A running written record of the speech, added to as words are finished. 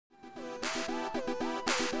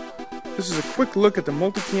This is a quick look at the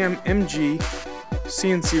MultiCam MG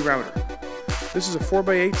CNC Router. This is a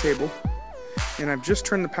 4x8 table, and I've just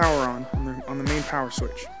turned the power on the main power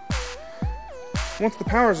switch. Once the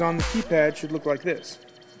power is on, the keypad should look like this.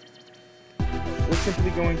 We're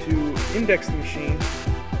simply going to index the machine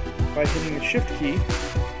by hitting the Shift key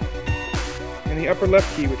and the upper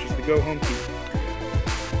left key, which is the Go Home key.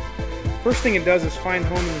 First thing it does is find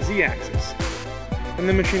home in the Z-axis, and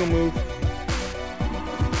the machine will move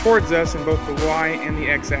towards us in both the Y and the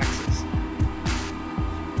X axis.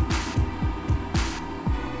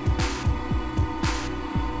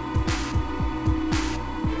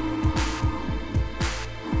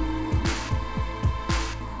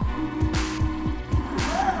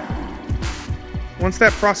 Once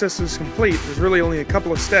that process is complete, there's really only a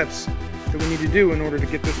couple of steps that we need to do in order to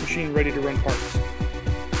get this machine ready to run parts.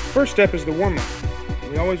 First step is the warm-up.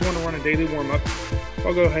 We always want to run a daily warm-up.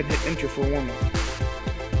 I'll go ahead and hit enter for warm-up.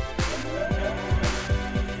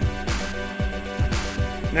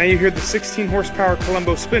 Now you hear the 16 horsepower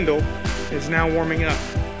Colombo spindle is now warming up.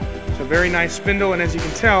 It's a very nice spindle, and as you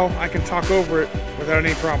can tell, I can talk over it without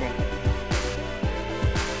any problem.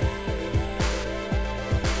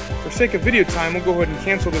 For sake of video time, we'll go ahead and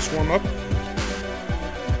cancel this warm-up,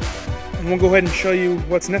 and we'll go ahead and show you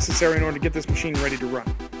what's necessary in order to get this machine ready to run.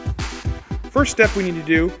 First step we need to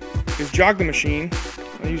do is jog the machine.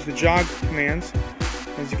 I'll use the jog commands.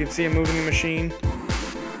 As you can see, I'm moving the machine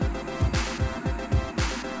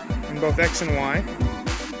both X and Y.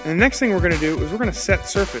 And the next thing we're going to do is we're going to set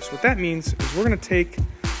surface. What that means is we're going to take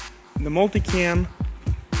the MultiCam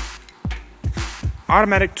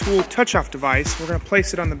automatic tool touch-off device, we're going to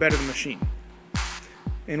place it on the bed of the machine.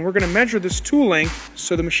 And we're going to measure this tool length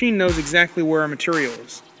so the machine knows exactly where our material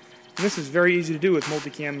is. And this is very easy to do with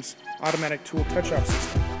MultiCam's automatic tool touch-off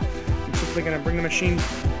system. I'm simply going to bring the machine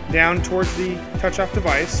down towards the touch-off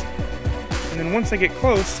device, and then once I get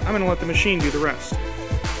close, I'm going to let the machine do the rest.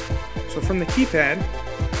 So from the keypad,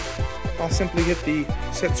 I'll simply hit the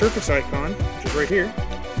set surface icon, which is right here.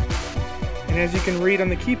 And as you can read on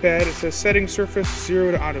the keypad, it says setting surface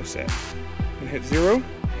 0 to auto set. I'm going to hit 0.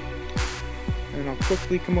 And I'll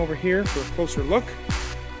quickly come over here for a closer look.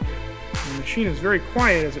 And the machine is very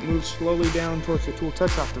quiet as it moves slowly down towards the tool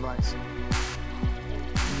touch-off device.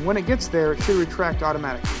 And when it gets there, it should retract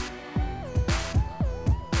automatically.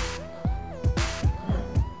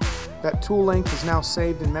 That tool length is now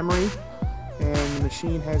saved in memory, and the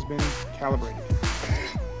machine has been calibrated.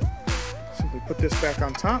 Simply put this back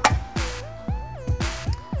on top,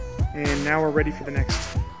 and now we're ready for the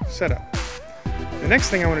next setup. The next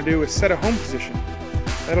thing I want to do is set a home position.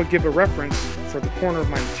 That'll give a reference for the corner of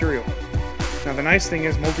my material. Now the nice thing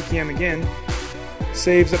is MultiCam again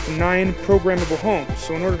saves up to 9 programmable homes.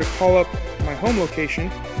 So in order to call up my home location,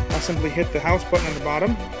 I'll simply hit the house button on the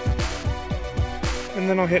bottom, and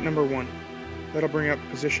then I'll hit number 1. That'll bring up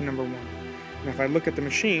position number 1. And if I look at the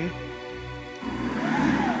machine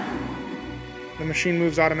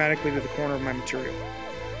moves automatically to the corner of my material.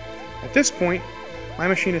 At this point, my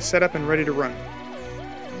machine is set up and ready to run.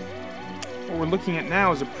 What we're looking at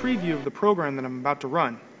now is a preview of the program that I'm about to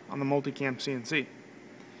run on the MultiCam CNC.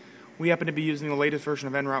 We happen to be using the latest version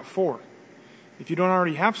of En-route 4. If you don't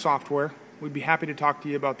already have software, we'd be happy to talk to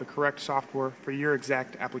you about the correct software for your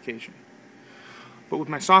exact application. But with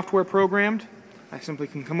my software programmed, I simply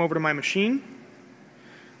can come over to my machine,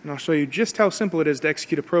 and I'll show you just how simple it is to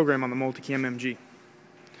execute a program on the MultiCam MG.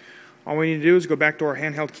 All we need to do is go back to our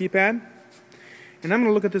handheld keypad, and I'm going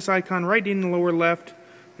to look at this icon right in the lower left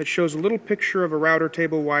that shows a little picture of a router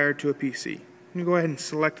table wired to a PC. You go ahead and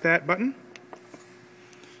select that button.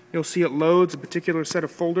 You'll see it loads a particular set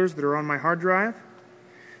of folders that are on my hard drive,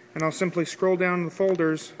 and I'll simply scroll down the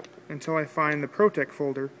folders until I find the Protect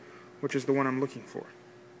folder, which is the one I'm looking for.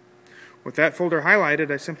 With that folder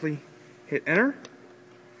highlighted, I simply hit enter,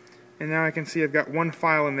 and now I can see I've got one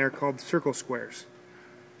file in there called Circle Squares.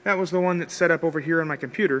 That was the one that's set up over here on my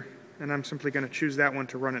computer, and I'm simply going to choose that one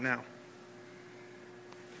to run it now.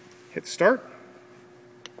 Hit start.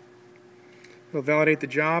 It'll validate the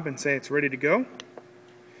job and say it's ready to go,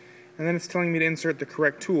 and then it's telling me to insert the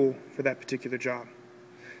correct tool for that particular job.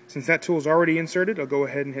 Since that tool is already inserted, I'll go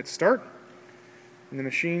ahead and hit start, and the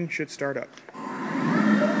machine should start up.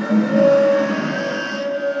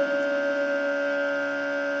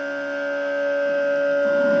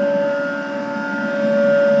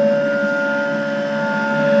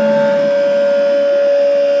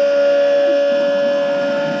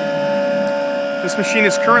 This machine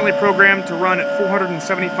is currently programmed to run at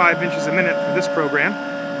 475 inches a minute for this program.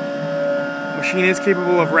 The machine is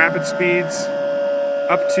capable of rapid speeds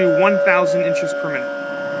up to 1,000 inches per minute.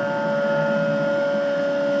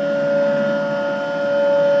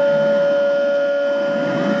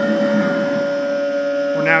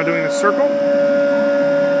 now doing the circle.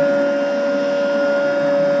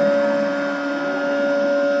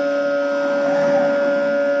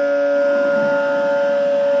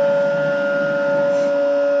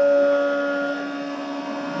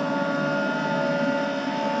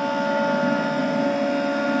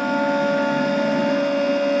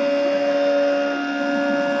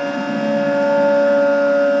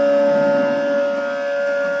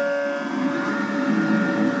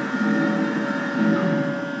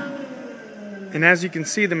 And as you can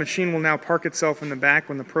see, the machine will now park itself in the back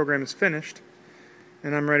when the program is finished,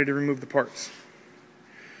 and I'm ready to remove the parts.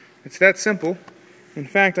 It's that simple. In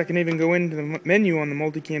fact, I can even go into the menu on the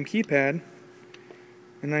MultiCam keypad,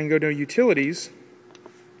 and I can go to Utilities,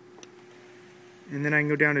 and then I can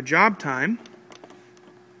go down to Job Time.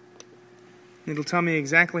 It'll tell me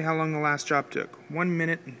exactly how long the last job took, 1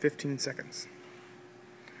 minute and 15 seconds.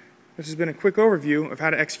 This has been a quick overview of how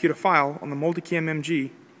to execute a file on the MultiCam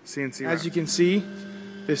MG CNC Router. As you can see,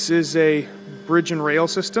 this is a bridge and rail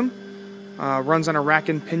system. Runs on a rack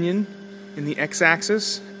and pinion in the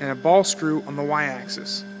x-axis and a ball screw on the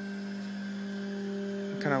y-axis.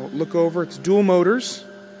 Kind of look over, it's dual motors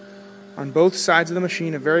on both sides of the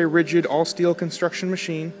machine, a very rigid all-steel construction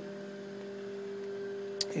machine.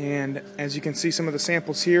 And as you can see some of the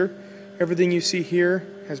samples here, everything you see here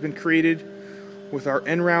has been created with our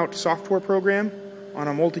en-route software program on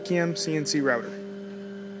a MultiCam CNC router.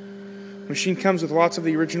 The machine comes with lots of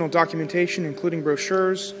the original documentation, including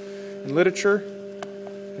brochures and literature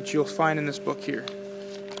that you'll find in this book here,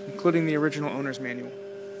 including the original owner's manual.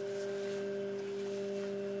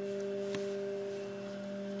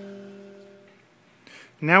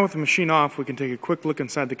 Now with the machine off, we can take a quick look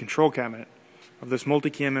inside the control cabinet of this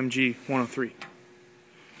MultiCam MG 103.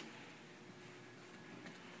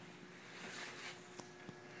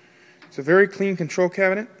 It's a very clean control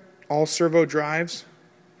cabinet, all servo drives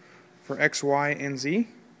for X, Y, and Z.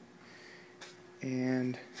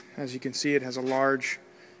 And as you can see, it has a large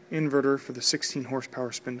inverter for the 16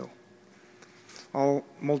 horsepower spindle. All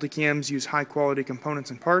MultiCams use high quality components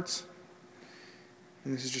and parts.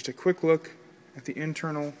 And this is just a quick look at the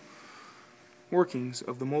internal workings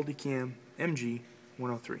of the MultiCam MG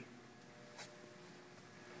 103.